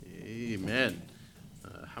Amen.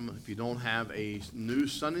 If you don't have a new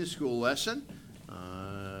Sunday school lesson,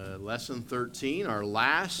 lesson 13, our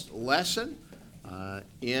last lesson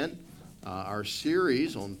in our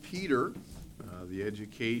series on Peter, the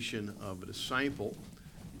education of a disciple,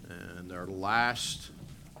 and our last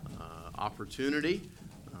opportunity,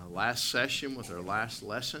 last session with our last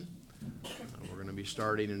lesson. We're going to be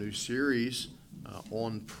starting a new series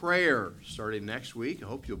on prayer starting next week. I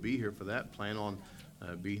hope you'll be here for that. Plan on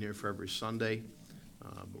being here for every Sunday.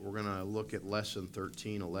 But we're going to look at lesson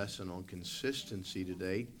 13, a lesson on consistency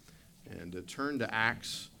today. And turn to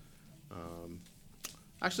Acts.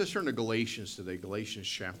 Actually, let's turn to Galatians today, Galatians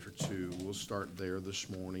chapter 2. We'll start there this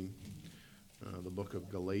morning. The book of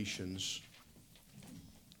Galatians,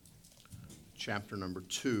 chapter number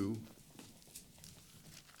 2.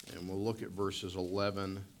 And we'll look at verses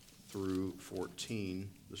 11 through 14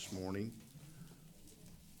 this morning.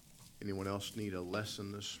 Anyone else need a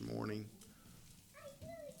lesson this morning?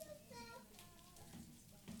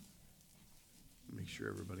 Make sure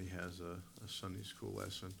everybody has a Sunday school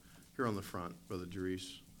lesson. Here on the front, Brother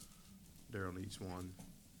Dries. Daryl needs one.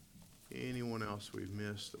 Anyone else we've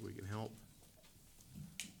missed that we can help?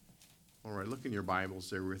 All right, look in your Bibles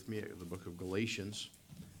there with me at the book of Galatians,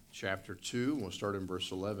 chapter 2. We'll start in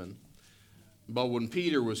verse 11. But when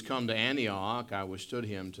Peter was come to Antioch, I withstood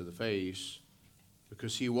him to the face,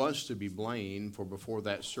 because he was to be blamed, for before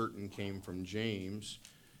that certain came from James,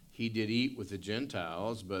 he did eat with the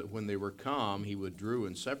Gentiles, but when they were come, he withdrew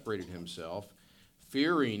and separated himself,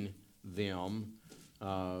 fearing them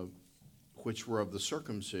which were of the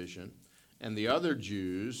circumcision. And the other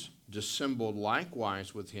Jews dissembled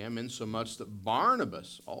likewise with him, insomuch that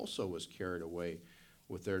Barnabas also was carried away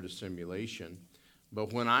with their dissimulation.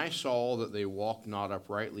 But when I saw that they walked not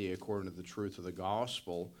uprightly according to the truth of the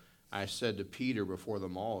gospel, I said to Peter before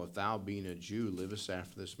them all, if thou being a Jew livest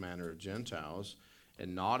after this manner of Gentiles,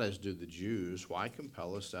 and not as do the Jews, why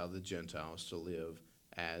compellest thou the Gentiles to live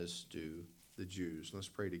as do the Jews? Let's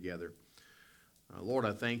pray together. Lord,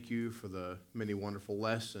 I thank you for the many wonderful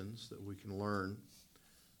lessons that we can learn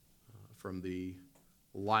from the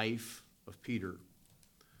life of Peter.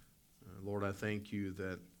 Lord, I thank you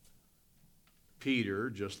that Peter,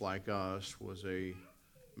 just like us, was a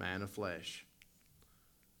man of flesh.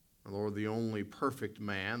 Lord, the only perfect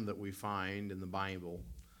man that we find in the Bible,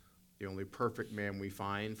 the only perfect man we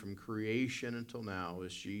find from creation until now,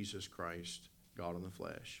 is Jesus Christ, God in the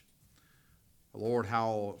flesh. Lord,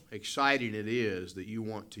 how exciting it is that you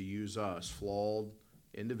want to use us, flawed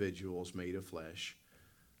individuals made of flesh.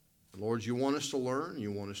 Lord, you want us to learn,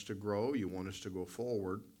 you want us to grow, you want us to go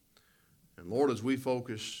forward. And Lord, as we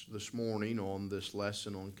focus this morning on this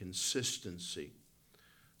lesson on consistency,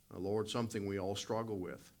 Lord, something we all struggle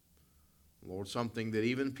with. Lord, something that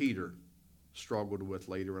even Peter struggled with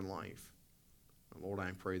later in life. Lord,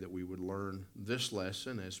 I pray that we would learn this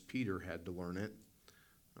lesson as Peter had to learn it.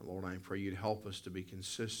 Lord, I pray you'd help us to be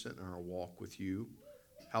consistent in our walk with you.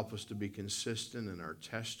 Help us to be consistent in our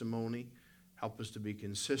testimony. Help us to be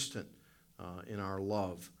consistent in our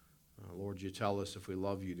love. Lord, you tell us if we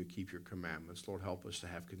love you to keep your commandments. Lord, help us to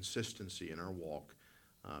have consistency in our walk.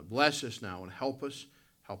 Bless us now and help us.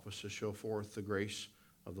 Help us to show forth the grace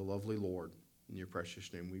of the lovely Lord. In your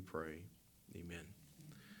precious name we pray. Amen.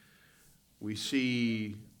 We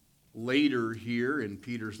see later here in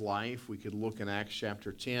Peter's life, we could look in Acts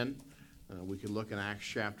chapter 10. We could look in Acts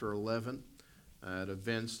chapter 11 at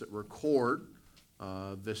events that record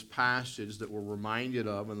this passage that we're reminded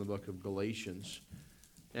of in the book of Galatians.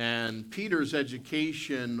 And Peter's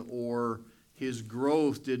education or his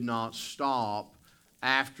growth did not stop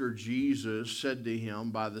after Jesus said to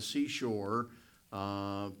him by the seashore,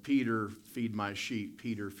 Peter, feed my sheep,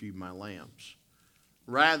 Peter, feed my lambs.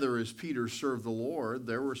 Rather, as Peter served the Lord,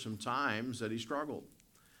 there were some times that he struggled.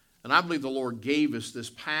 And I believe the Lord gave us this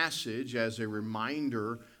passage as a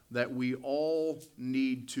reminder that we all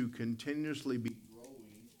need to continuously be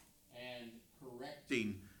growing and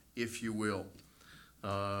correcting, if you will.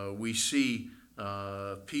 We see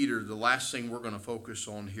Peter, the last thing we're going to focus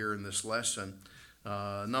on here in this lesson.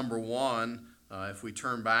 Number one, if we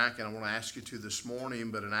turn back, and I want to ask you to this morning,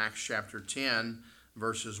 but in Acts chapter 10,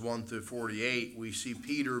 verses 1 through 48, we see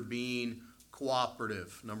Peter being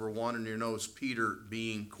cooperative. Number one in your notes, Peter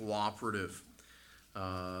being cooperative.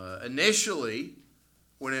 Initially,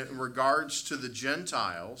 when in regards to the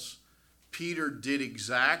Gentiles, Peter did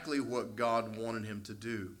exactly what God wanted him to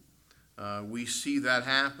do. We see that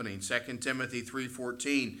happening. 2 Timothy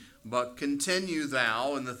 3:14, but continue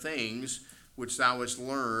thou in the things which thou hast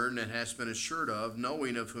learned and hast been assured of,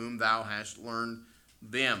 knowing of whom thou hast learned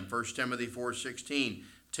them. 1 Timothy 4:16,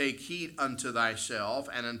 take heed unto thyself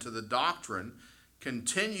and unto the doctrine.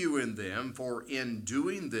 Continue in them, for in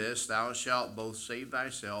doing this thou shalt both save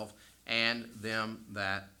thyself and them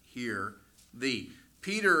that hear thee.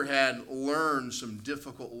 Peter had learned some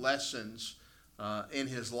difficult lessons in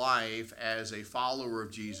his life as a follower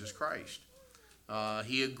of Jesus Christ.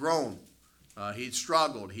 He had grown. He had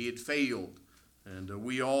struggled. He had failed. And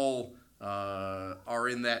we all are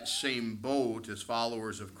in that same boat as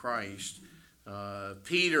followers of Christ.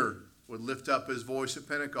 Peter would lift up his voice at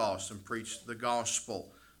Pentecost and preach the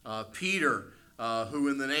gospel. Peter, who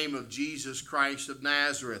in the name of Jesus Christ of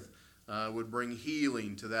Nazareth would bring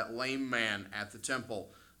healing to that lame man at the temple.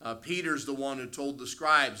 Peter's the one who told the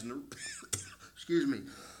scribes and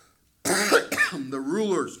the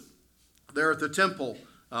rulers there at the temple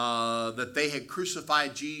that they had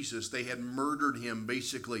crucified Jesus. They had murdered him,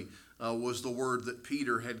 basically, was the word that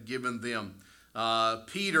Peter had given them.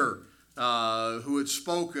 Peter, who had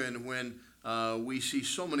spoken when we see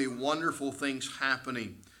so many wonderful things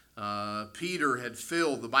happening. Peter had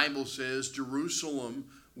filled, the Bible says, Jerusalem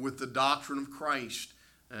with the doctrine of Christ.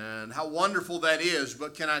 And how wonderful that is.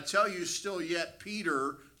 But can I tell you, still yet,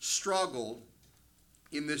 Peter struggled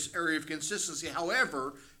in this area of consistency.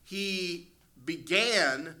 However, he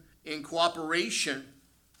began in cooperation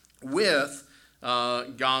with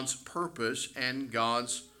God's purpose and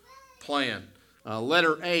God's plan.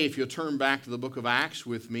 Letter A, if you'll turn back to the book of Acts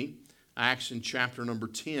with me, Acts in chapter number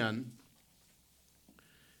 10.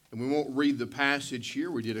 And we won't read the passage here,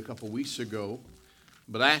 we did a couple weeks ago.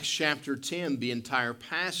 But Acts chapter 10, the entire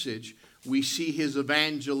passage, we see his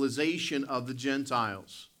evangelization of the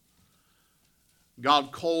Gentiles.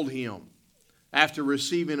 God called him after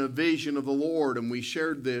receiving a vision of the Lord, and we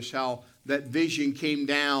shared this, how that vision came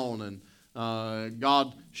down, and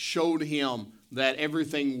God showed him that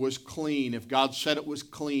everything was clean. If God said it was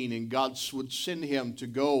clean, and God would send him to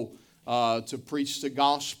go to preach the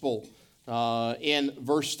gospel. In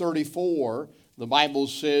verse 34, the Bible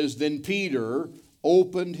says, Then Peter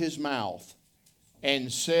opened his mouth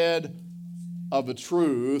and said, Of a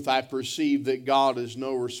truth, I perceive that God is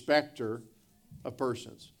no respecter of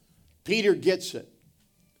persons. Peter gets it.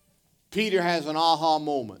 Peter has an aha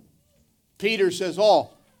moment. Peter says,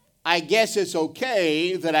 I guess it's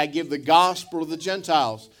okay that I give the gospel to the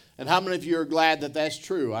Gentiles. And how many of you are glad that that's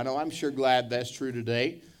true? I know I'm sure glad that's true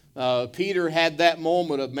today. Peter had that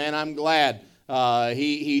moment of, man, I'm glad.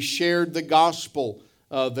 He shared the gospel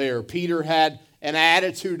there. Peter had an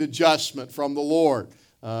attitude adjustment from the Lord.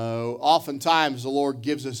 Oftentimes the Lord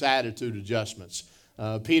gives us attitude adjustments.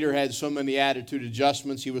 Peter had so many attitude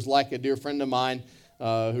adjustments. He was like a dear friend of mine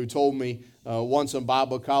who told me once in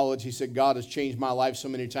Bible college, he said, God has changed my life so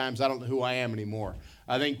many times, I don't know who I am anymore.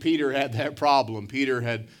 I think Peter had that problem. Peter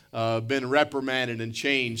had been reprimanded and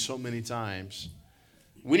changed so many times.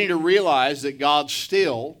 We need to realize that God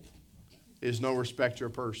still is no respecter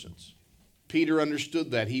of persons. Peter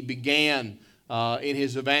understood that. He began in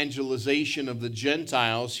his evangelization of the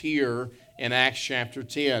Gentiles here in Acts chapter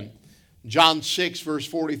 10. John 6 verse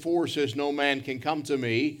 44 says, No man can come to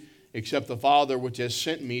me except the Father which has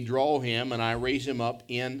sent me draw him, and I raise him up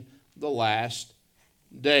in the last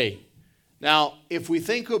day. Now, if we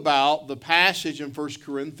think about the passage in 1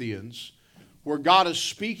 Corinthians where God is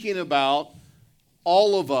speaking about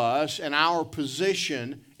all of us and our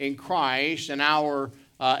position in Christ and our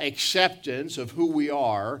acceptance of who we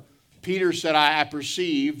are, Peter said, I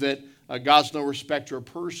perceive that God's no respecter of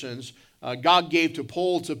persons. God gave to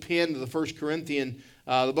Paul to pen to the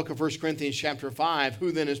book of 1 Corinthians chapter 5,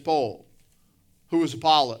 who then is Paul? Who is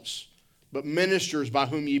Apollos? But ministers by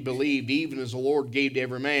whom ye believed, even as the Lord gave to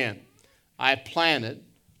every man. I planted,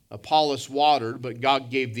 Apollos watered, but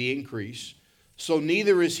God gave the increase. So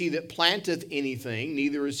neither is he that planteth anything,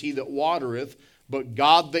 neither is he that watereth, but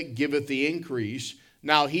God that giveth the increase.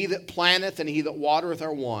 Now he that planteth and he that watereth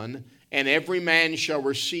are one, and every man shall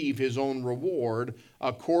receive his own reward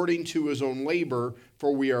according to his own labor.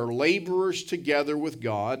 For we are laborers together with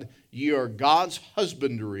God. Ye are God's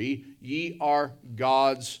husbandry, ye are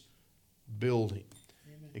God's building.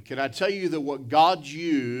 Amen. And can I tell you that what God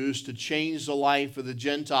used to change the life of the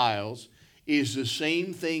Gentiles is the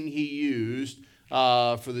same thing he used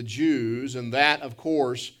for the Jews, and that, of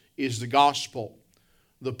course, is the gospel.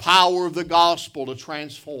 The power of the gospel to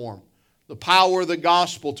transform. The power of the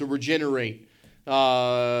gospel to regenerate.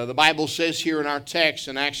 The Bible says here in our text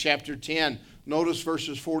in Acts chapter 10, notice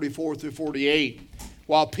verses 44 through 48.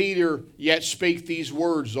 While Peter yet spake these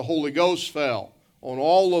words, the Holy Ghost fell on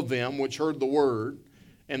all of them which heard the word,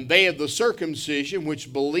 and they of the circumcision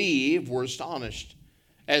which believed were astonished,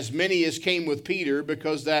 as many as came with Peter,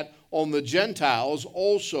 because that on the Gentiles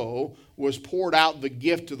also was poured out the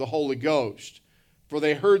gift of the Holy Ghost. For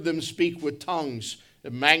they heard them speak with tongues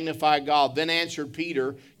and magnify God. Then answered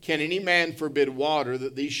Peter, Can any man forbid water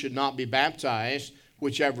that these should not be baptized,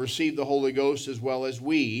 which have received the Holy Ghost as well as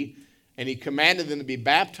we? And he commanded them to be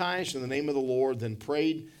baptized in the name of the Lord. Then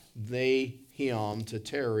prayed they him to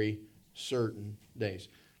tarry certain days.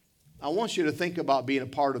 I want you to think about being a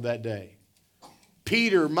part of that day.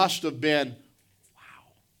 Peter must have been,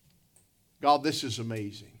 wow, God, this is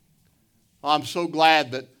amazing. I'm so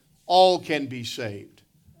glad that all can be saved.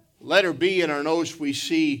 Letter B in our notes, we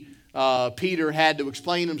see Peter had to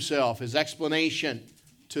explain himself, his explanation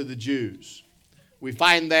to the Jews. We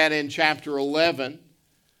find that in chapter 11.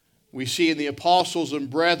 We see in the apostles and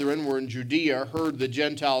brethren were in Judea, heard the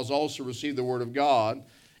Gentiles also receive the word of God.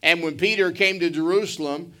 And when Peter came to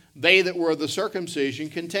Jerusalem, they that were of the circumcision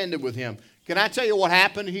contended with him. Can I tell you what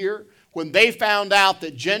happened here? When they found out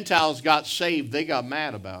that Gentiles got saved, they got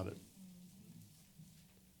mad about it.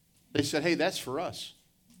 They said, hey, that's for us.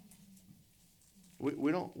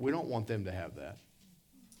 We don't want them to have that.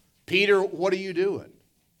 Peter, what are you doing?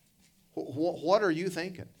 What are you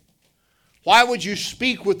thinking? Why would you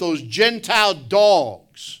speak with those Gentile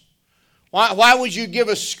dogs? Why would you give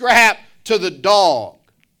a scrap to the dog?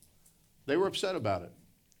 They were upset about it.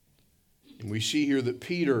 And we see here that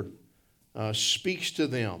Peter speaks to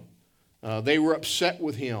them. They were upset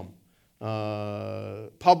with him.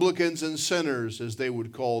 Publicans and sinners, as they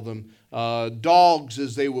would call them. Dogs,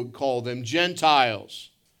 as they would call them. Gentiles.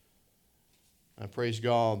 I praise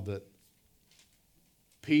God that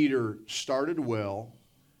Peter started well.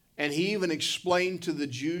 And he even explained to the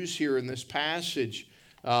Jews here in this passage,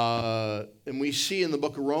 and we see in the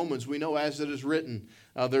book of Romans, we know as it is written,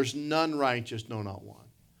 there's none righteous, no, not one.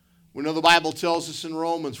 We know the Bible tells us in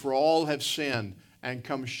Romans, for all have sinned and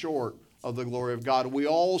come short of the glory of God. We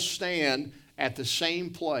all stand at the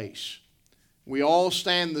same place. We all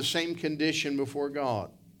stand in the same condition before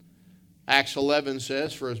God. Acts 11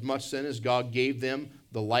 says, for as much then as God gave them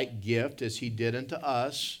the like gift as he did unto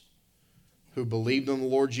us, who believed on the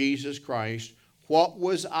Lord Jesus Christ, what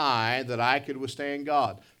was I that I could withstand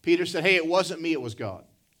God? Peter said, hey, it wasn't me, it was God.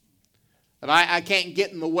 And I can't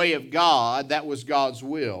get in the way of God. That was God's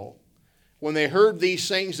will. When they heard these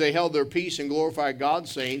things, they held their peace and glorified God,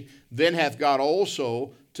 saying, then hath God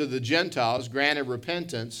also to the Gentiles granted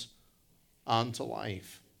repentance unto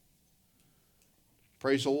life.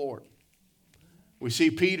 Praise the Lord. We see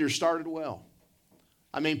Peter started well.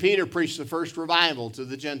 I mean, Peter preached the first revival to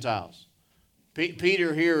the Gentiles.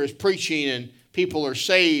 Peter here is preaching and people are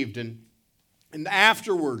saved. And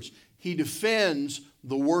afterwards, he defends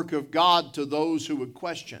the work of God to those who would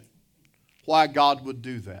question why God would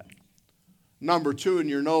do that. Number 2 in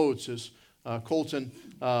your notes, as Colton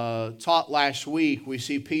taught last week, we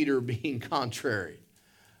see Peter being contrary.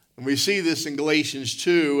 And we see this in Galatians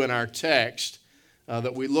 2 in our text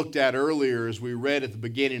that we looked at earlier as we read at the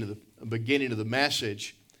beginning of the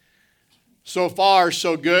message. So far,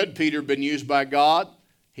 so good. Peter had been used by God.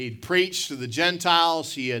 He'd preached to the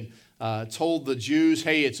Gentiles. He had told the Jews,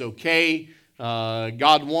 hey, it's okay.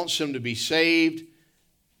 God wants them to be saved.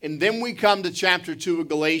 And then we come to chapter 2 of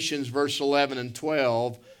Galatians, verse 11 and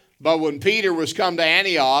 12. But when Peter was come to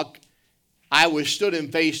Antioch, I withstood him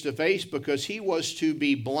face to face because he was to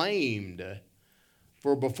be blamed.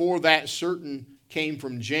 For before that certain came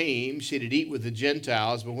from James, he did eat with the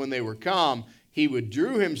Gentiles. But when they were come, he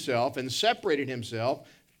withdrew himself and separated himself,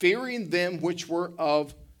 fearing them which were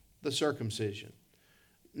of the circumcision.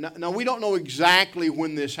 Now we don't know exactly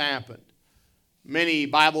when this happened. Many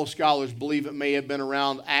Bible scholars believe it may have been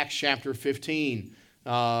around Acts chapter 15,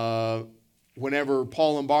 whenever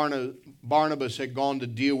Paul and Barnabas had gone to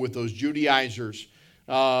deal with those Judaizers.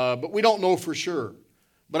 But we don't know for sure.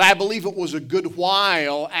 But I believe it was a good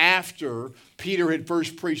while after Peter had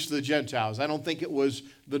first preached to the Gentiles. I don't think it was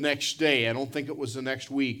the next day. I don't think it was the next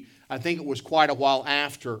week. I think it was quite a while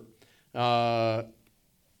after. But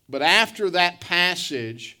after that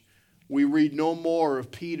passage, we read no more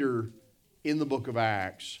of Peter in the book of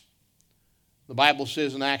Acts. The Bible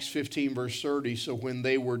says in Acts 15, verse 30, so when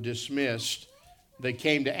they were dismissed, they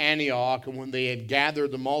came to Antioch, and when they had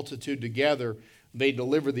gathered the multitude together, they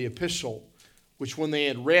delivered the epistle, which when they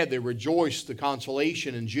had read, they rejoiced the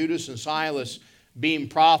consolation. And Judas and Silas, being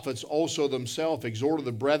prophets, also themselves exhorted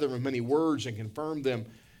the brethren with many words and confirmed them.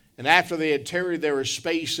 And after they had tarried there a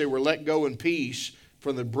space, they were let go in peace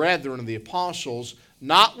from the brethren of the apostles.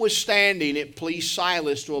 Notwithstanding, it pleased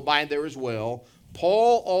Silas to abide there as well.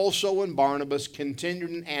 Paul also and Barnabas continued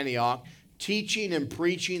in Antioch, teaching and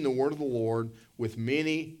preaching the word of the Lord with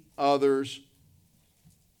many others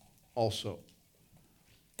also.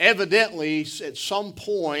 Evidently, at some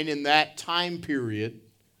point in that time period,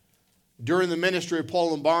 during the ministry of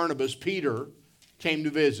Paul and Barnabas, Peter came to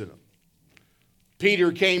visit them.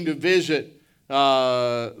 Peter came to visit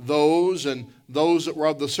those, and those that were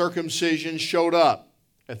of the circumcision showed up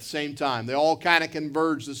at the same time. They all kind of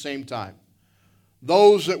converged at the same time.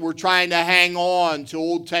 Those that were trying to hang on to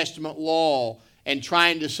Old Testament law and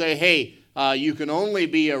trying to say, hey, you can only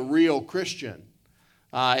be a real Christian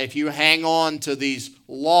if you hang on to these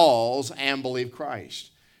laws and believe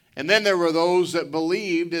Christ. And then there were those that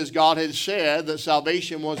believed, as God had said, that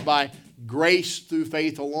salvation was by grace through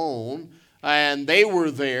faith alone. And they were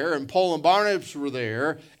there, and Paul and Barnabas were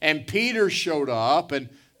there, and Peter showed up, and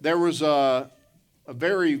there was a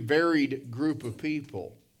very varied group of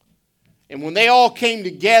people. And when they all came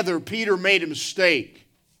together, Peter made a mistake.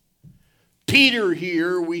 Peter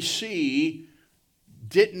here, we see,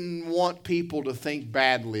 didn't want people to think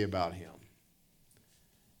badly about him.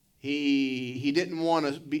 He didn't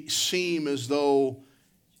want to seem as though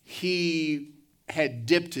he had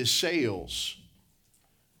dipped his sails.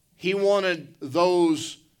 He wanted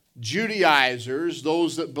those Judaizers,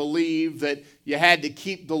 those that believed that you had to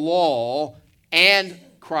keep the law and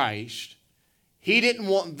Christ. He didn't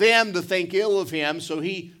want them to think ill of him, so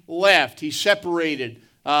he left. He separated.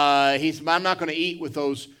 He said, I'm not going to eat with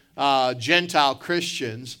those Gentile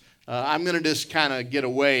Christians. I'm going to just kind of get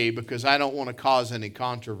away because I don't want to cause any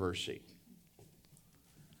controversy.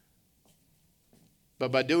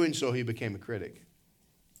 But by doing so, he became a critic.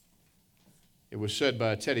 It was said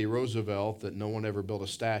by Teddy Roosevelt that no one ever built a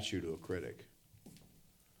statue to a critic.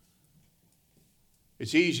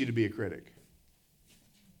 It's easy to be a critic.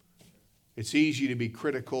 It's easy to be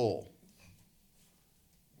critical.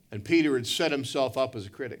 And Peter had set himself up as a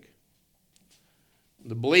critic.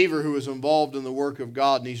 The believer who is involved in the work of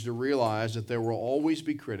God needs to realize that there will always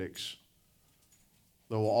be critics.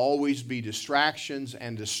 There will always be distractions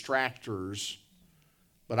and distractors.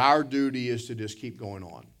 But our duty is to just keep going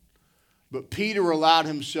on. But Peter allowed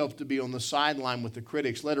himself to be on the sideline with the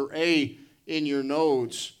critics. Letter A in your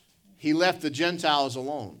notes, he left the Gentiles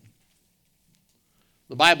alone.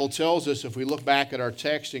 The Bible tells us, if we look back at our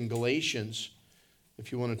text in Galatians,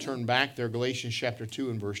 if you want to turn back there, Galatians chapter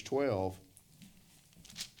 2 and verse 12.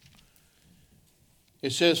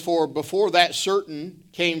 It says, for before that certain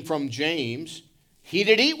came from James, he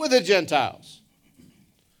did eat with the Gentiles.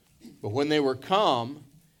 But when they were come,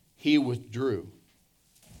 he withdrew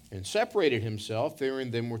and separated himself,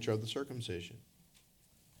 fearing them which are the circumcision.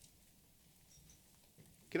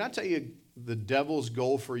 Can I tell you, the devil's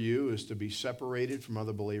goal for you is to be separated from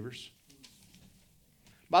other believers?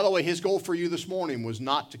 By the way, his goal for you this morning was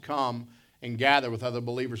not to come and gather with other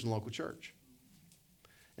believers in the local church.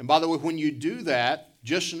 And by the way, when you do that,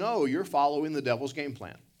 just know you're following the devil's game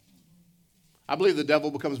plan. I believe the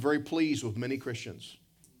devil becomes very pleased with many Christians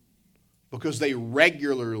because they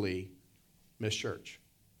regularly miss church.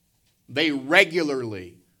 They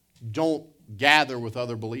regularly don't gather with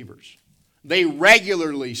other believers. They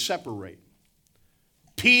regularly separate.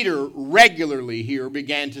 Peter regularly here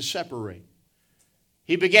began to separate.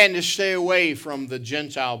 He began to stay away from the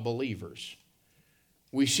Gentile believers.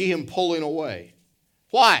 We see him pulling away.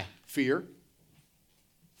 Why? Fear.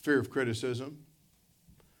 Fear of criticism.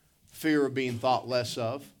 Fear of being thought less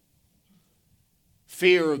of.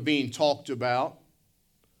 Fear of being talked about.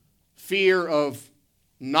 Fear of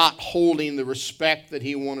not holding the respect that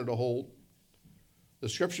he wanted to hold. The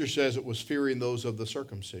scripture says it was fearing those of the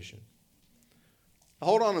circumcision.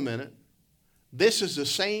 Hold on a minute. This is the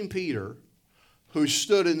same Peter who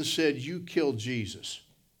stood and said, you killed Jesus.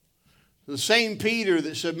 The same Peter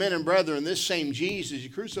that said, men and brethren, this same Jesus you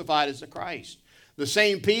crucified is the Christ. The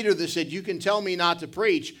same Peter that said, you can tell me not to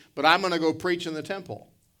preach, but I'm going to go preach in the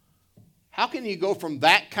temple. How can you go from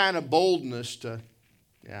that kind of boldness to,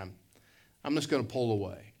 I'm just going to pull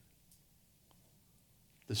away?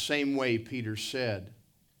 The same way Peter said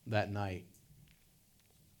that night,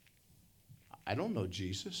 I don't know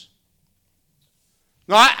Jesus.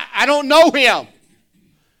 No, I don't know him.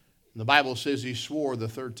 And the Bible says he swore the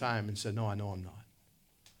third time and said, no, I know him not.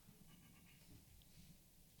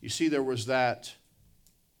 You see, there was that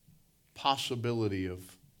possibility of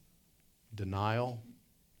denial.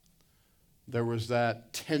 There was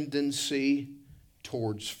that tendency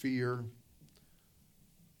towards fear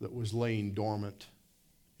that was laying dormant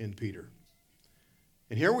in Peter.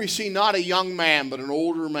 And here we see not a young man, but an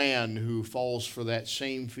older man who falls for that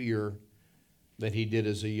same fear that he did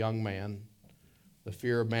as a young man. The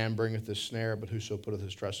fear of man bringeth a snare, but whoso putteth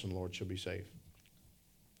his trust in the Lord shall be saved.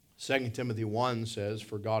 2 Timothy 1 says,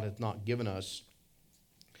 for God hath not given us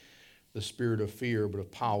the spirit of fear, but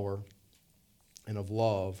of power and of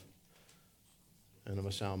love and of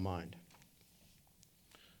a sound mind.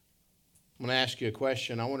 I'm going to ask you a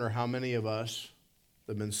question. I wonder how many of us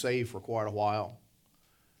that have been saved for quite a while,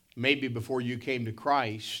 maybe before you came to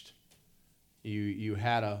Christ, you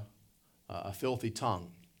had a filthy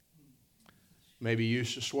tongue. Maybe you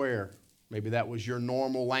used to swear. Maybe that was your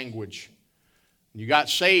normal language. You got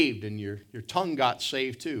saved and your tongue got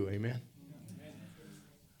saved too. Amen?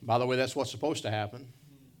 By the way, that's what's supposed to happen.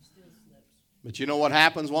 But you know what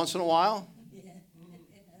happens once in a while?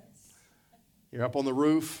 You're up on the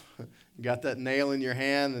roof, you got that nail in your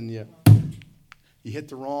hand, and you hit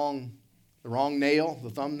the wrong nail, the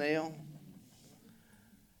thumbnail,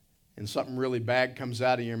 and something really bad comes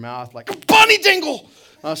out of your mouth, like a bunny dingle,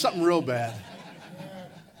 something real bad.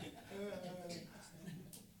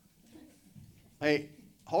 Hey,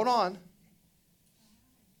 hold on.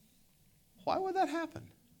 Why would that happen?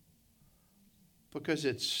 Because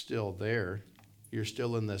it's still there. You're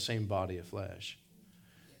still in the same body of flesh.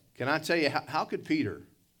 Can I tell you, how could Peter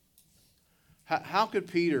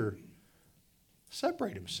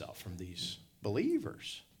separate himself from these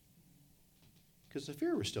believers? Because the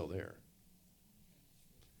fear was still there.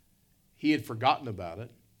 He had forgotten about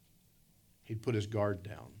it. He'd put his guard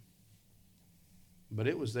down. But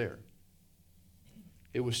it was there.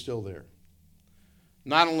 It was still there.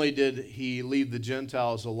 Not only did he leave the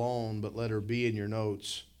Gentiles alone, but let her be in your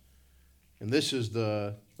notes. And this is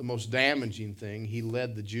the most damaging thing. He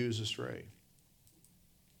led the Jews astray.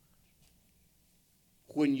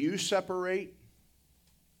 When you separate,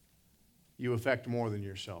 you affect more than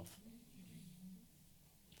yourself.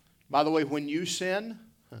 By the way, when you sin,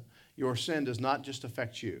 your sin does not just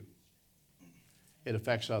affect you. It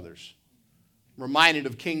affects others. I'm reminded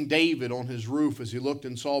of King David on his roof as he looked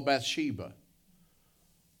and saw Bathsheba.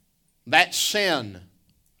 That sin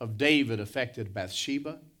of David affected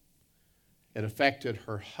Bathsheba. It affected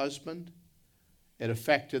her husband. It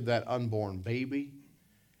affected that unborn baby.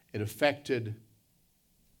 It affected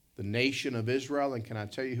the nation of Israel. And can I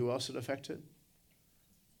tell you who else it affected?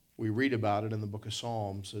 We read about it in the book of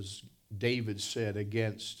Psalms as David said,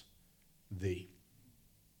 against thee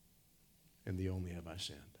and thee only have I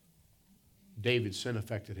sinned. David's sin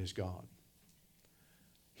affected his God.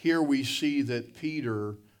 Here we see that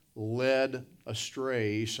Peter led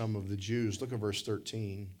astray some of the Jews. Look at verse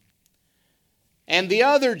 13. And the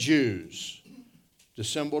other Jews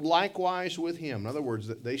dissembled likewise with him. In other words,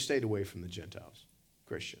 they stayed away from the Gentiles,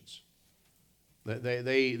 Christians.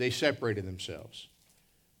 They separated themselves.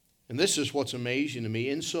 And this is what's amazing to me,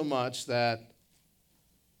 insomuch that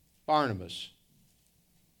Barnabas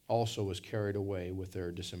also was carried away with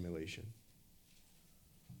their dissimulation.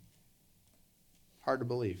 Hard to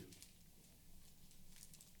believe.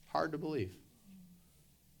 Hard to believe.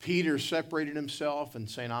 Peter separated himself and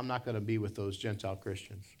saying, I'm not going to be with those Gentile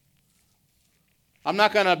Christians. I'm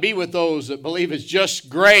not going to be with those that believe it's just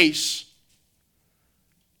grace.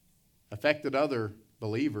 Affected other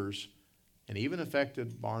believers and even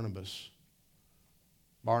affected Barnabas.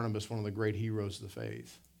 Barnabas, one of the great heroes of the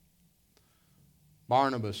faith.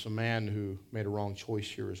 Barnabas, a man who made a wrong choice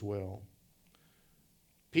here as well.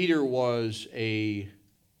 Peter was a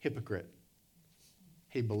hypocrite.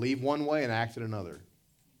 He believed one way and acted another.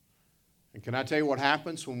 And can I tell you what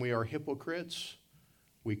happens when we are hypocrites?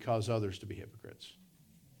 We cause others to be hypocrites.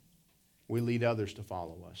 We lead others to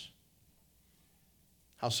follow us.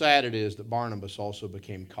 How sad it is that Barnabas also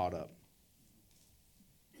became caught up.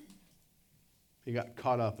 He got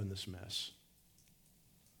caught up in this mess.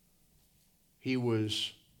 He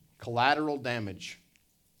was collateral damage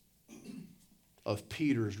of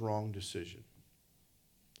Peter's wrong decision.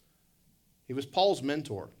 He was Paul's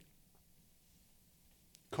mentor,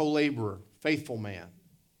 co-laborer, faithful man.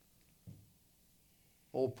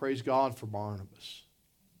 Oh, praise God for Barnabas.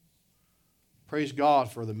 Praise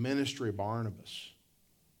God for the ministry of Barnabas.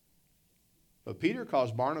 But Peter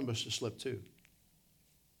caused Barnabas to slip too.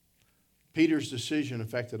 Peter's decision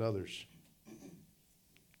affected others.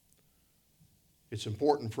 It's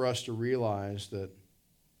important for us to realize that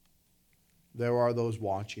there are those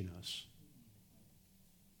watching us.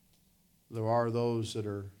 There are those that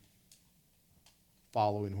are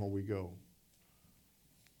following where we go.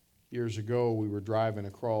 Years ago, we were driving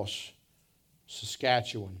across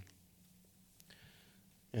Saskatchewan.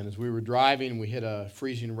 And as we were driving, we hit a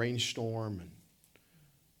freezing rainstorm, and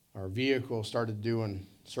our vehicle started doing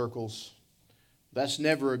circles. That's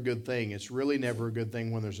never a good thing. It's really never a good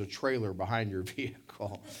thing when there's a trailer behind your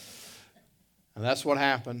vehicle. And that's what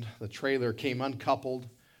happened. The trailer came uncoupled,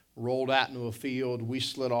 rolled out into a field. We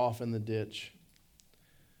slid off in the ditch.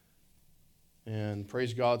 And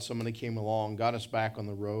praise God, somebody came along, got us back on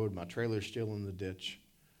the road. My trailer's still in the ditch.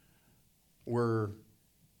 We're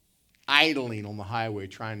idling on the highway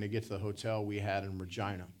trying to get to the hotel we had in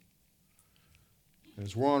Regina. And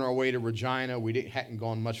as we're on our way to Regina, we hadn't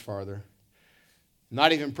gone much farther.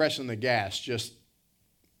 Not even pressing the gas, just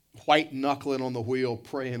white knuckling on the wheel,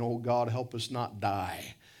 praying, oh God, help us not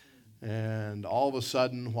die. And all of a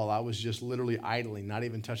sudden, while I was just literally idling, not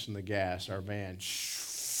even touching the gas, our van,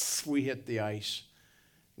 we hit the ice.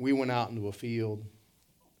 We went out into a field.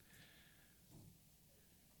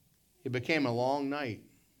 It became a long night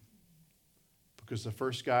because the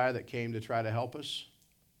first guy that came to try to help us,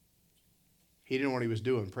 he didn't know what he was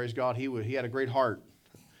doing. Praise God, he had a great heart,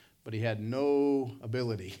 but he had no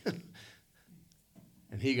ability.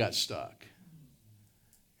 And he got stuck.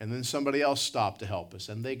 And then somebody else stopped to help us,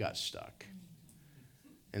 and they got stuck.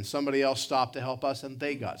 And somebody else stopped to help us, and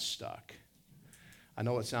they got stuck. I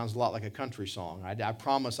know it sounds a lot like a country song. I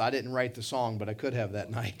promise I didn't write the song, but I could have that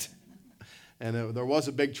night. And there was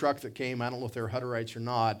a big truck that came. I don't know if they were Hutterites or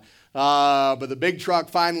not. But the big truck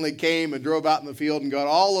finally came and drove out in the field and got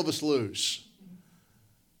all of us loose.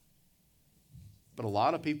 But a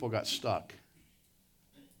lot of people got stuck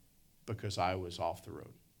because I was off the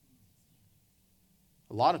road.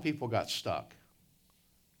 A lot of people got stuck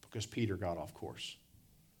because Peter got off course.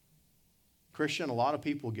 Christian, a lot of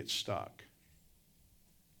people get stuck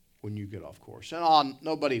when you get off course. And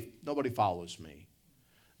nobody follows me.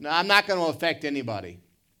 Now, I'm not going to affect anybody.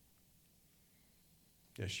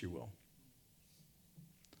 Yes, you will.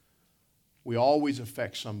 We always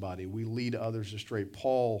affect somebody. We lead others astray.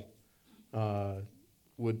 Paul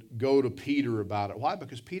would go to Peter about it. Why?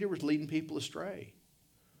 Because Peter was leading people astray.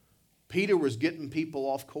 Peter was getting people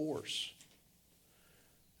off course.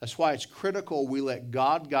 That's why it's critical we let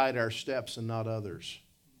God guide our steps and not others.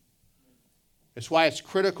 It's why it's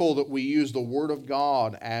critical that we use the Word of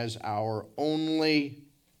God as our only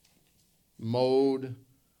mode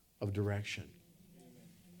of direction.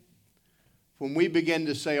 When we begin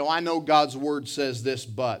to say, oh, I know God's Word says this,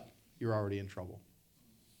 but you're already in trouble.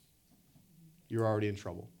 You're already in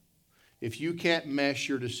trouble. If you can't mesh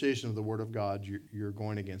your decision of the Word of God, you're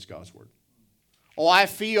going against God's Word. Oh, I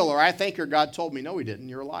feel or I think or God told me. No, He didn't.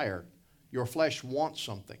 You're a liar. Your flesh wants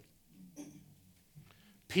something.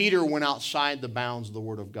 Peter went outside the bounds of the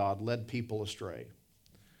Word of God, led people astray.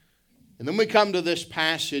 And then we come to this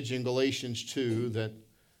passage in Galatians 2 that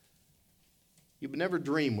you would never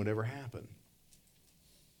dream would ever happen.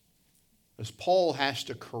 As Paul has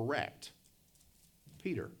to correct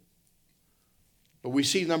Peter. But we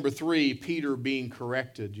see number 3, Peter being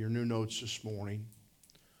corrected. Your new notes this morning.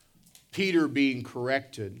 Peter being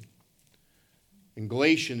corrected. In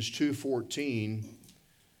Galatians 2:14,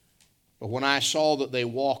 but when I saw that they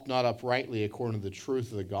walked not uprightly according to the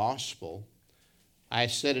truth of the gospel, I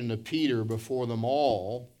said unto Peter before them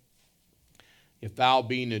all, if thou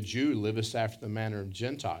being a Jew livest after the manner of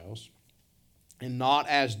Gentiles, and not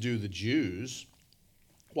as do the Jews,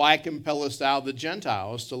 why compellest thou the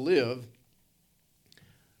Gentiles to live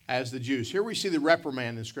as the Jews? Here we see the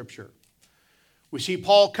reprimand in Scripture. We see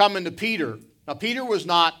Paul coming to Peter. Now, Peter was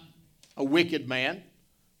not a wicked man.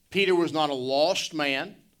 Peter was not a lost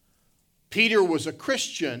man. Peter was a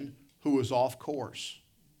Christian who was off course.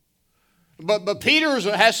 But Peter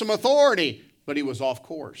has some authority, but he was off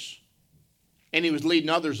course. And he was leading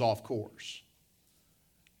others off course.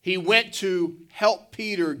 He went to help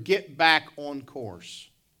Peter get back on course.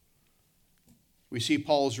 We see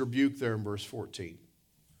Paul's rebuke there in verse 14.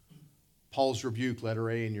 Paul's rebuke, letter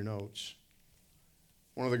A in your notes.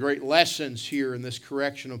 One of the great lessons here in this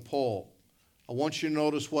correction of Paul. I want you to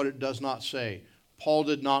notice what it does not say. Paul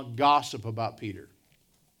did not gossip about Peter.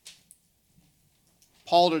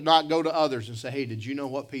 Paul did not go to others and say, hey, did you know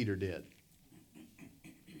what Peter did?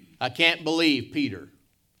 I can't believe Peter.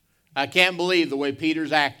 I can't believe the way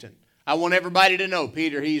Peter's acting. I want everybody to know,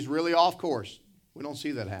 Peter, he's really off course. We don't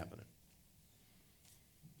see that happening.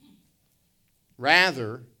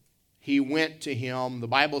 Rather, he went to him. The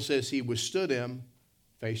Bible says he withstood him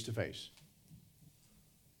face to face.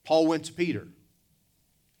 Paul went to Peter.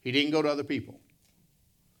 He didn't go to other people.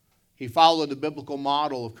 He followed the biblical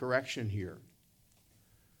model of correction here.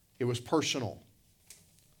 It was personal.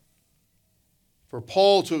 For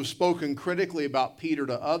Paul to have spoken critically about Peter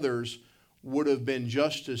to others would have been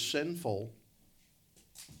just as sinful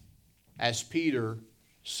as Peter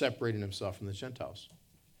separating himself from the Gentiles.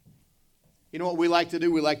 You know what we like to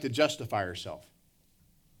do? We like to justify ourselves.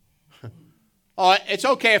 Oh, it's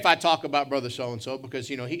okay if I talk about brother so-and-so because,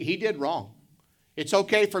 he did wrong. It's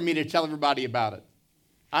okay for me to tell everybody about it.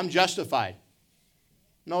 I'm justified.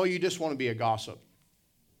 No, you just want to be a gossip.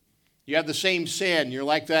 You have the same sin. You're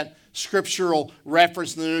like that scriptural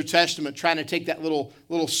reference in the New Testament trying to take that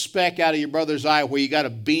little speck out of your brother's eye where you got a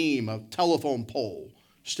beam, a telephone pole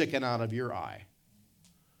sticking out of your eye.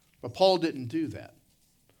 But Paul didn't do that.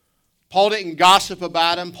 Paul didn't gossip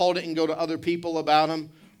about him. Paul didn't go to other people about him.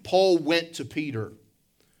 Paul went to Peter.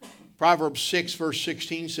 Proverbs 6 verse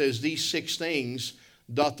 16 says, "These 6 things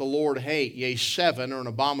doth the Lord hate, yea, 7 are an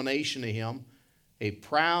abomination to him. A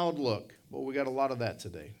proud look." Well, we got a lot of that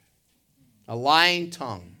today. "A lying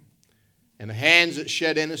tongue, and hands that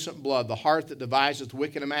shed innocent blood, the heart that deviseth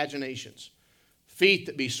wicked imaginations, feet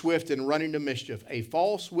that be swift in running to mischief, a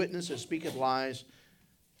false witness that speaketh lies."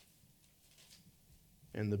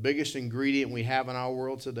 And the biggest ingredient we have in our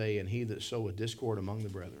world today, "and he that soweth discord among the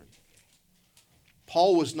brethren."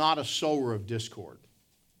 Paul was not a sower of discord.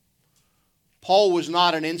 Paul was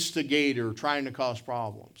not an instigator trying to cause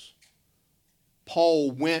problems.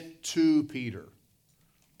 Paul went to Peter.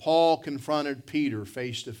 Paul confronted Peter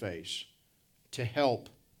face to face to help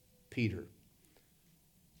Peter.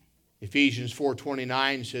 Ephesians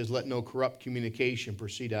 4:29 says, "Let no corrupt communication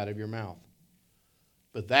proceed out of your mouth,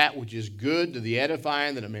 but that which is good to the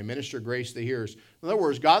edifying, that it may minister grace to the hearers." In other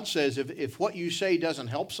words, God says if what you say doesn't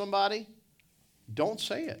help somebody, don't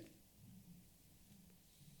say it.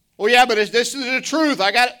 "Oh yeah, but this is the truth.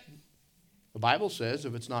 I got it." The Bible says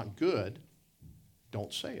if it's not good,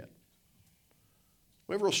 don't say it.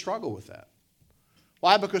 We have a real struggle with that.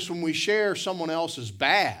 Why? Because when we share someone else's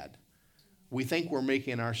bad, we think we're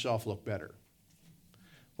making ourselves look better.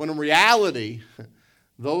 When in reality,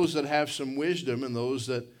 those that have some wisdom and those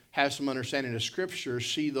that have some understanding of Scripture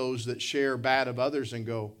see those that share bad of others and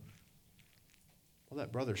go, "Well,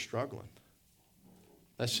 that brother's struggling.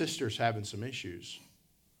 That sister's having some issues."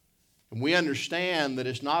 And we understand that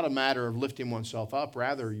it's not a matter of lifting oneself up.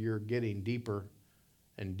 Rather, you're getting deeper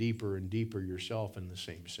and deeper and deeper yourself in the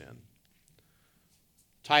same sin.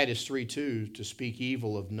 Titus 3:2, "To speak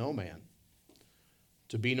evil of no man,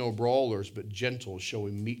 to be no brawlers, but gentle,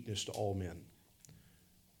 showing meekness to all men."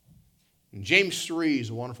 And James 3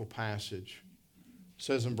 is a wonderful passage. It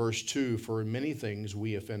says in verse 2, "For in many things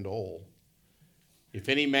we offend all. If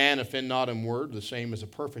any man offend not in word, the same is a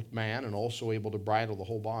perfect man, and also able to bridle the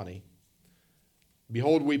whole body.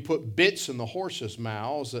 Behold, we put bits in the horses'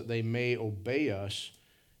 mouths, that they may obey us,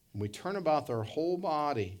 and we turn about their whole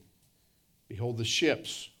body. Behold, the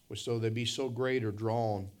ships, which though they be so great, are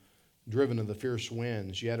driven of the fierce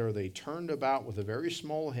winds, yet are they turned about with a very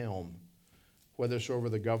small helm, whithersoever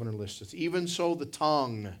the governor listeth. Even so the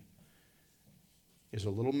tongue is a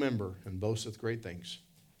little member, and boasteth great things.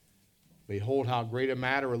 Behold, how great a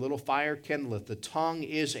matter a little fire kindleth. The tongue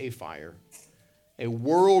is a fire, a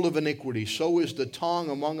world of iniquity. So is the tongue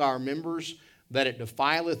among our members, that it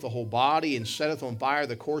defileth the whole body, and setteth on fire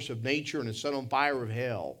the course of nature, and is set on fire of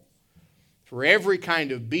hell. For every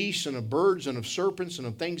kind of beast, and of birds, and of serpents, and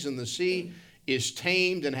of things in the sea is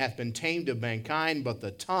tamed, and hath been tamed of mankind, but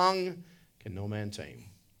the tongue can no man tame.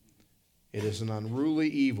 It is an unruly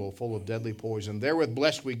evil, full of deadly poison. Therewith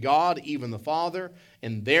bless we God, even the Father,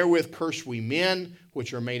 and therewith curse we men,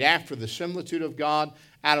 which are made after the similitude of God.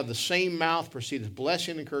 Out of the same mouth proceedeth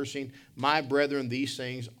blessing and cursing. My brethren, these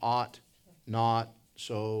things ought not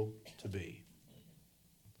so to be."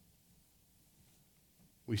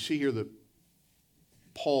 We see here that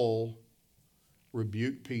Paul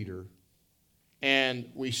rebuked Peter,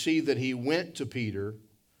 and we see that he went to Peter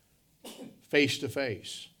face to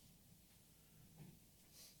face.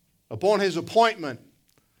 Upon his appointment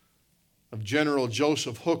of General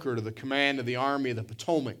Joseph Hooker to the command of the Army of the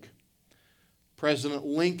Potomac, President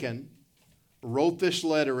Lincoln wrote this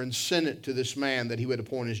letter and sent it to this man that he would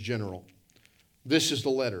appoint as general. This is the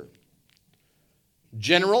letter.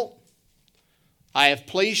 "General, I have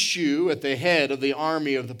placed you at the head of the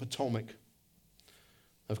Army of the Potomac.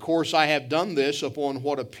 Of course, I have done this upon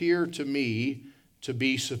what appear to me to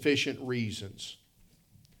be sufficient reasons.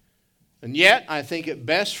 And yet, I think it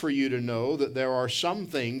best for you to know that there are some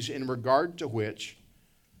things in regard to which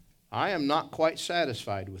I am not quite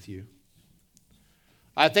satisfied with you.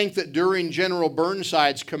 I think that during General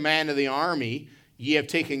Burnside's command of the army, ye have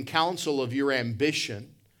taken counsel of your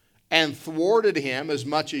ambition and thwarted him as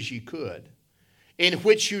much as ye could, in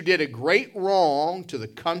which you did a great wrong to the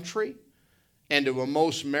country and to a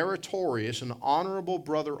most meritorious and honorable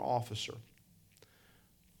brother officer.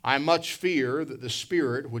 I much fear that the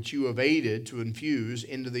spirit which you have aided to infuse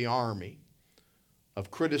into the army of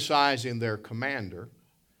criticizing their commander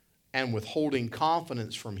and withholding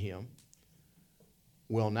confidence from him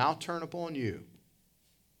will now turn upon you.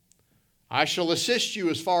 I shall assist you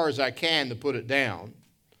as far as I can to put it down.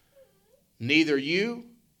 Neither you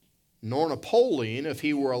nor Napoleon, if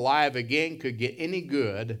he were alive again, could get any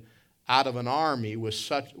good out of an army with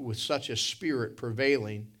such a spirit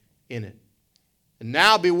prevailing in it. And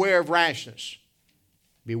now beware of rashness.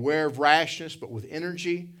 Beware of rashness, but with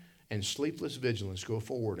energy and sleepless vigilance go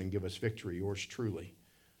forward and give us victory. Yours truly,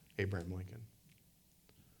 Abraham Lincoln.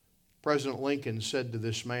 President Lincoln said to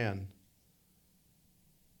this man,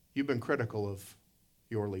 you've been critical of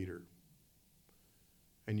your leader.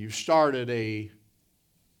 And you've started a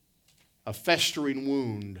festering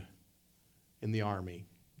wound in the army.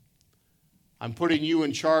 I'm putting you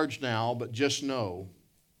in charge now, but just know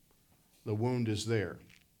the wound is there.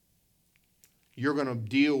 You're going to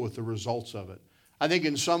deal with the results of it. I think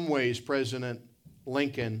in some ways President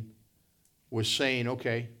Lincoln was saying,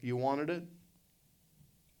 okay, you wanted it?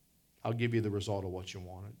 I'll give you the result of what you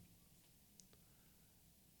wanted.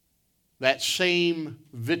 That same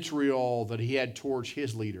vitriol that he had towards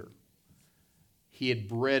his leader, he had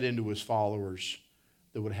bred into his followers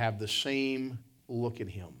that would have the same look at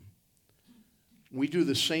him. We do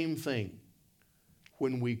the same thing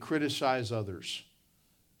when we criticize others,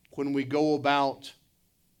 when we go about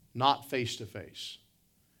not face-to-face.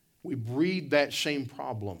 We breed that same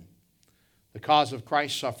problem. The cause of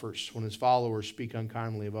Christ suffers when his followers speak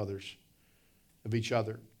unkindly of others, of each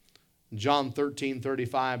other. John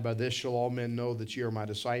 13:35, by this shall all men know that ye are my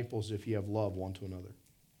disciples, if ye have love one to another.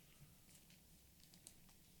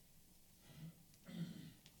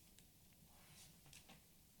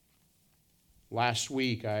 Last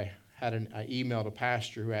week, I emailed a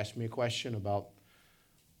pastor who asked me a question about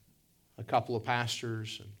a couple of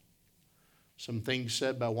pastors and some things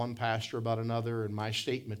said by one pastor about another, and my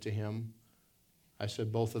statement to him, I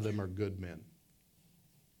said both of them are good men.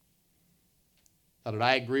 Now, did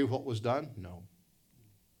I agree with what was done? No.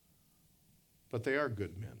 But they are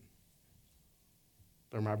good men.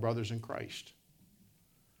 They're my brothers in Christ.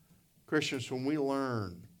 Christians, when we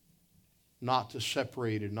learn not to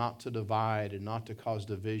separate and not to divide and not to cause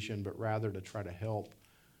division, but rather to try to help,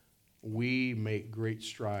 we make great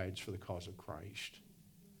strides for the cause of Christ.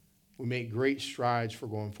 We make great strides for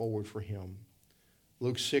going forward for him.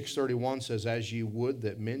 Luke 6:31 says, as ye would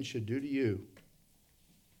that men should do to you,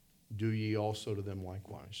 do ye also to them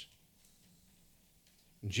likewise.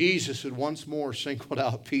 Jesus had once more singled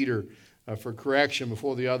out Peter for correction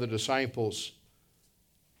before the other disciples.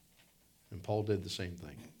 And Paul did the same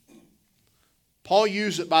thing. Paul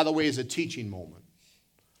used it, by the way, as a teaching moment.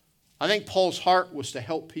 I think Paul's heart was to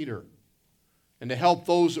help Peter and to help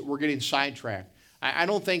those that were getting sidetracked. I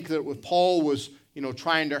don't think that what Paul was,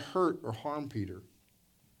 trying to hurt or harm Peter.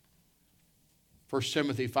 1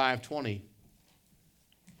 Timothy 5:20.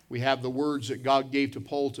 We have the words that God gave to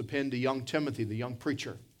Paul to pen to young Timothy, the young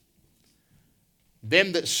preacher.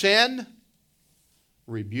 Them that sin,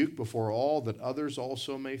 rebuke before all, that others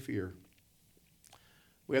also may fear.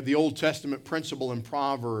 We have the Old Testament principle in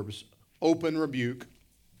Proverbs, open rebuke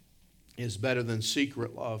is better than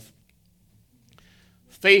secret love.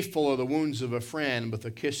 Faithful are the wounds of a friend, but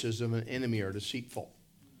the kisses of an enemy are deceitful.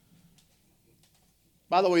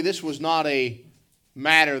 By the way, this was not a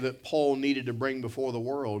matter that Paul needed to bring before the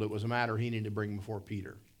world. It was a matter he needed to bring before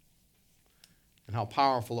Peter. And how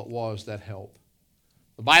powerful it was, that help.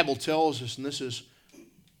 The Bible tells us, and this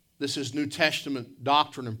is New Testament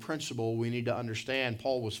doctrine and principle we need to understand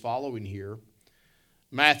Paul was following here.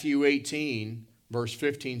 Matthew 18, verse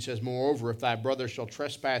 15 says, moreover, if thy brother shall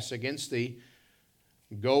trespass against thee,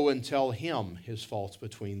 go and tell him his faults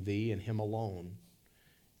between thee and him alone.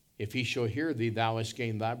 If he shall hear thee, thou hast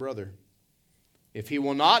gained thy brother. If he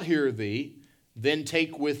will not hear thee, then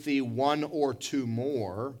take with thee one or two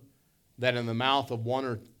more, that in the mouth of one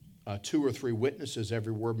or two or three witnesses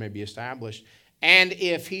every word may be established. And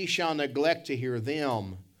if he shall neglect to hear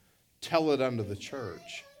them, tell it unto the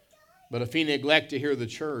church. But if he neglect to hear the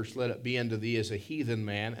church, let it be unto thee as a heathen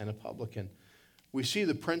man and a publican. We see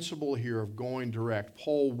the principle here of going direct.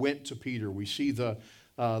 Paul went to Peter. We see the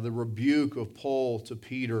rebuke of Paul to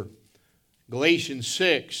Peter. Galatians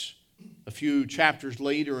 6, a few chapters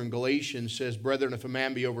later in Galatians, says, brethren, if a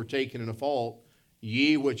man be overtaken in a fault,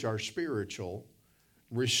 ye which are spiritual,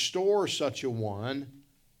 restore such a one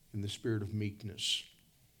in the spirit of meekness,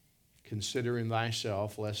 considering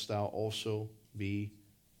thyself, lest thou also be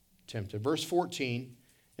tempted. Verse 14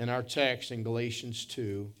 in our text in Galatians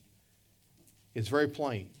 2, it's very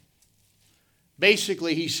plain.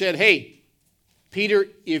 Basically, he said, hey, Peter,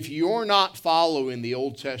 if you're not following the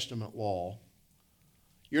Old Testament law,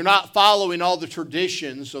 you're not following all the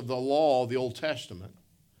traditions of the law of the Old Testament,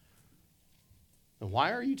 then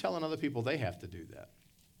why are you telling other people they have to do that?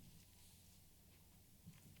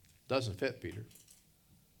 Doesn't fit, Peter.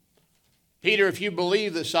 Peter, if you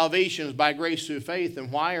believe that salvation is by grace through faith, then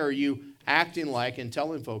why are you acting like and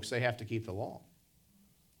telling folks they have to keep the law?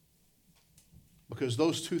 Because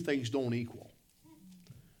those two things don't equal.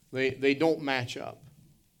 They don't match up.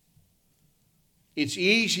 It's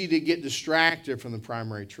easy to get distracted from the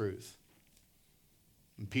primary truth.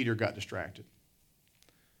 And Peter got distracted.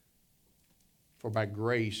 For by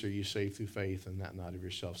grace are you saved through faith, and that not of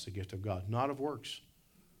yourselves, the gift of God, not of works.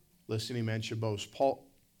 Lest any man should boast.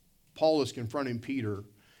 Paul is confronting Peter.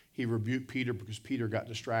 He rebuked Peter because Peter got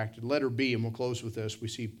distracted. Letter B, and we'll close with this.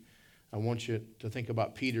 I want you to think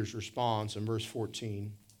about Peter's response in verse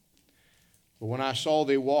 14. But when I saw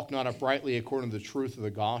they walked not uprightly according to the truth of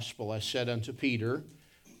the gospel, I said unto Peter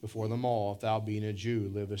before them all, if thou being a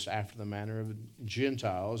Jew livest after the manner of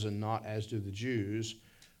Gentiles, and not as do the Jews,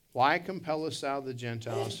 why compellest thou the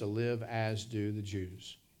Gentiles to live as do the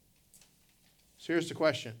Jews? So here's the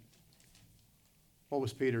question. What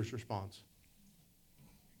was Peter's response?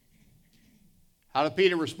 How did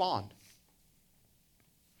Peter respond?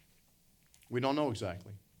 We don't know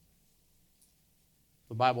exactly.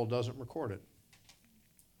 The Bible doesn't record it.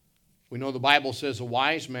 We know the Bible says a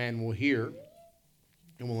wise man will hear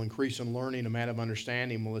and will increase in learning. A man of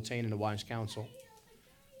understanding will attain into wise counsel.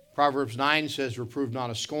 Proverbs 9 says, reprove not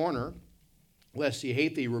a scorner, lest he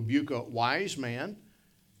hate thee. Rebuke a wise man,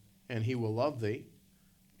 and he will love thee.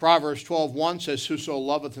 Proverbs 12:1 says, whoso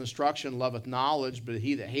loveth instruction loveth knowledge, but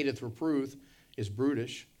he that hateth reproof is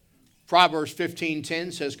brutish. Proverbs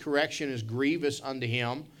 15:10 says, correction is grievous unto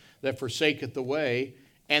him that forsaketh the way,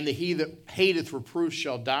 and that he that hateth reproof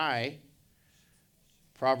shall die.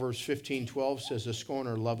 Proverbs 15:12 says, a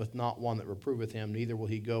scorner loveth not one that reproveth him, neither will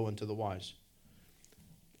he go unto the wise.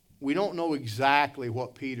 We don't know exactly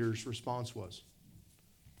what Peter's response was.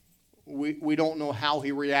 We don't know how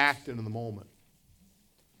he reacted in the moment.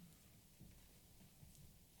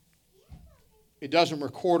 It doesn't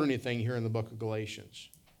record anything here in the book of Galatians.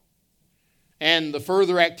 And the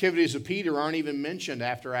further activities of Peter aren't even mentioned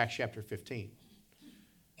after Acts chapter 15.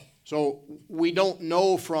 So we don't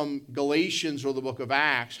know from Galatians or the book of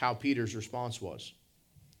Acts how Peter's response was.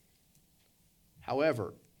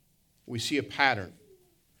 However, we see a pattern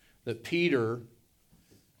that Peter,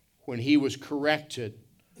 when he was corrected,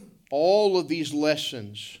 all of these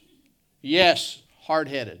lessons, yes,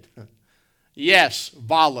 hard-headed, yes,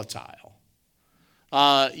 volatile,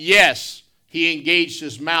 yes, he engaged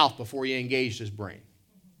his mouth before he engaged his brain.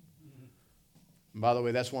 And by the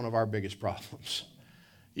way, that's one of our biggest problems.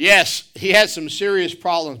 Yes, he had some serious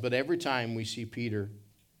problems, but every time we see Peter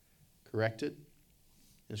corrected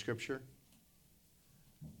in Scripture,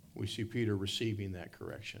 we see Peter receiving that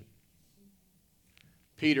correction.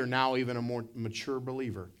 Peter, now even a more mature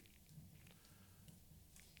believer.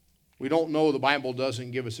 We don't know, the Bible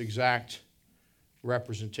doesn't give us exact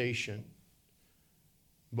representation,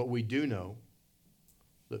 but we do know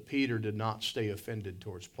that Peter did not stay offended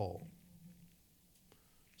towards Paul.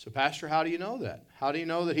 So, Pastor, how do you know that? How do you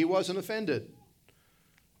know that he wasn't offended?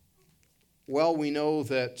 Well, we know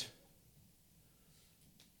that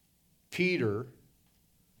Peter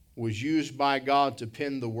was used by God to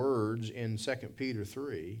pen the words in 2 Peter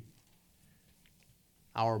 3,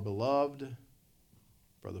 our beloved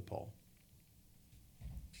brother Paul.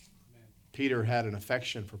 Amen. Peter had an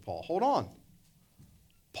affection for Paul. Hold on.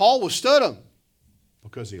 Paul withstood him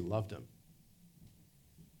because he loved him.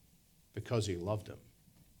 Because he loved him.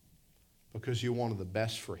 Because he wanted the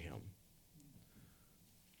best for him.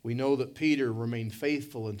 We know that Peter remained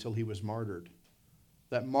faithful until he was martyred.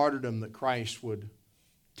 That martyrdom that Christ would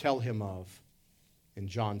tell him of in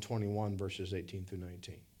John 21, verses 18 through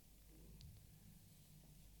 19.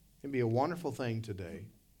 It'd be a wonderful thing today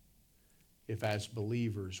if, as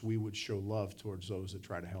believers, we would show love towards those that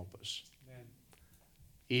try to help us. Amen.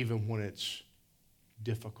 Even when it's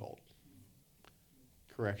difficult.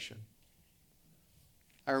 Correction.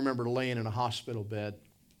 I remember laying in a hospital bed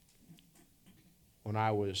when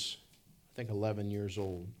I was, I think, 11 years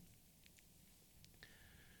old.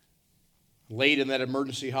 Laid in that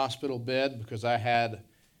emergency hospital bed because I had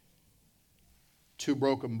 2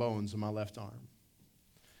 broken bones in my left arm.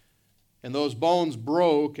 And those bones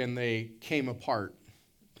broke and they came apart.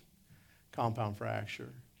 Compound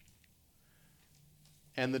fracture.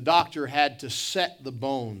 And the doctor had to set the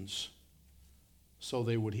bones so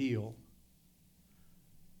they would heal.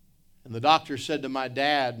 And the doctor said to my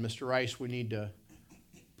dad, Mr. Rice, we need to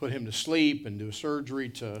put him to sleep and do a surgery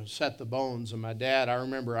to set the bones. And my dad, I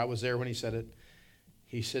remember I was there when he said it.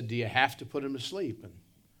 He said, do you have to put him to sleep? And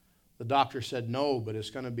the doctor said, no, but it's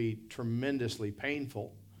going to be tremendously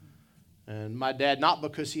painful. And my dad, not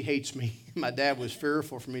because he hates me, my dad was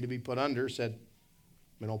fearful for me to be put under, said,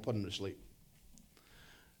 don't put him to sleep.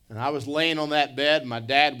 And I was laying on that bed. My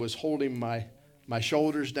dad was holding my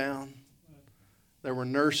shoulders down. There were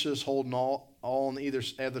nurses holding all on either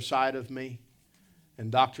side of me.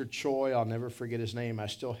 And Dr. Choi, I'll never forget his name. I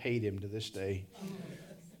still hate him to this day.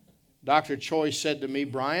 Dr. Choi said to me,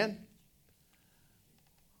 Brian,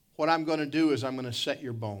 what I'm going to do is I'm going to set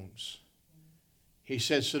your bones. He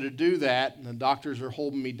said, so to do that, and the doctors are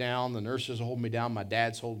holding me down, the nurses are holding me down, my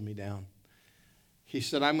dad's holding me down. He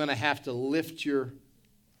said, I'm going to have to lift your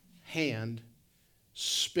hand,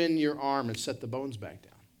 spin your arm, and set the bones back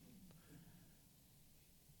down.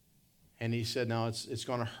 And he said, now it's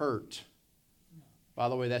going to hurt. By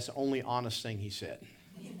the way, that's the only honest thing he said.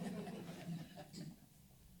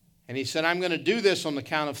 And he said, I'm going to do this on the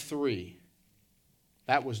count of 3.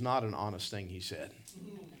 That was not an honest thing he said.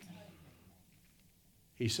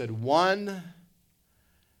 He said 1,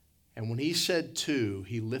 and when he said 2,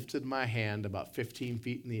 he lifted my hand about 15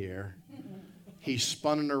 feet in the air. He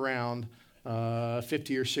spun it around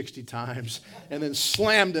 50 or 60 times and then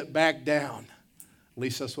slammed it back down. At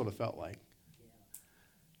least that's what it felt like.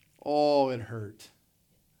 Oh, it hurt.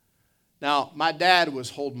 Now, my dad was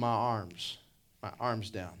holding my arms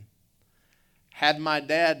down. Had my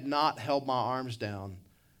dad not held my arms down,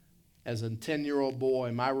 as a 10-year-old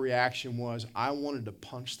boy, my reaction was I wanted to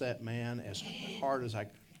punch that man as hard as I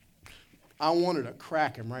could. I wanted to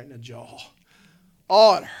crack him right in the jaw.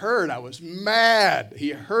 Oh, it hurt. I was mad.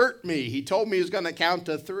 He hurt me. He told me he was going to count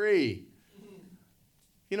to 3.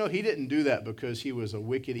 You know, he didn't do that because he was a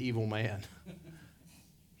wicked, evil man.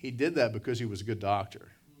 He did that because he was a good doctor.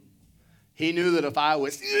 He knew that if I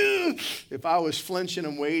was flinching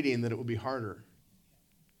and waiting, that it would be harder.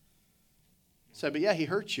 Said, but yeah, he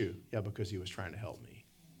hurt you. Yeah, because he was trying to help me.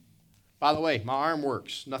 By the way, my arm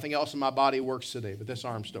works. Nothing else in my body works today, but this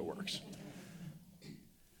arm still works.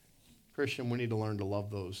 Christian, we need to learn to love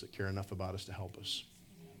those that care enough about us to help us.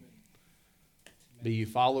 Be ye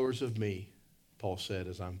followers of me, Paul said,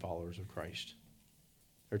 as I'm followers of Christ.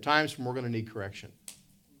 There are times when we're going to need correction.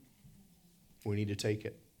 We need to take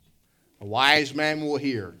it. A wise man will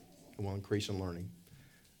hear and will increase in learning.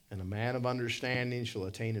 And a man of understanding shall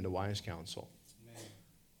attain into wise counsel. Amen.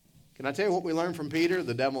 Can I tell you what we learned from Peter?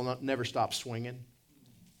 The devil never stopped swinging.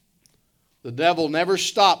 The devil never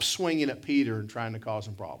stopped swinging at Peter and trying to cause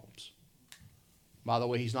him problems. By the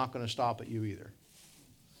way, he's not going to stop at you either.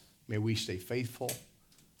 May we stay faithful.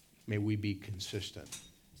 May we be consistent.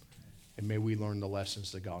 And may we learn the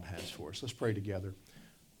lessons that God has for us. Let's pray together.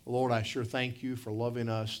 Lord, I sure thank you for loving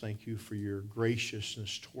us. Thank you for your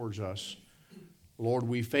graciousness towards us. Lord,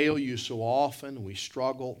 we fail you so often. We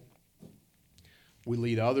struggle. We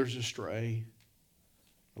lead others astray.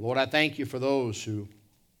 Lord, I thank you for those who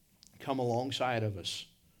come alongside of us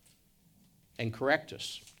and correct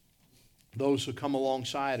us. Those who come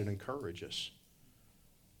alongside and encourage us.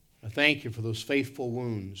 I thank you for those faithful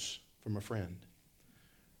wounds from a friend.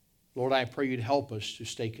 Lord, I pray you'd help us to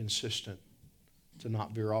stay consistent, to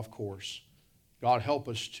not veer off course. God, help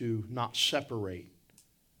us to not separate.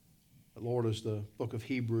 But Lord, as the book of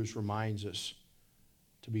Hebrews reminds us,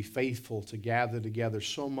 to be faithful, to gather together,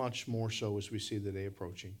 so much more so as we see the day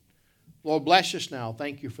approaching. Lord, bless us now.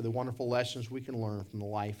 Thank you for the wonderful lessons we can learn from the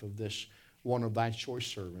life of this one of thy choice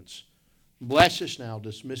servants. Bless us now.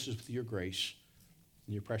 Dismiss us with your grace.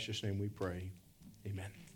 In your precious name we pray. Amen.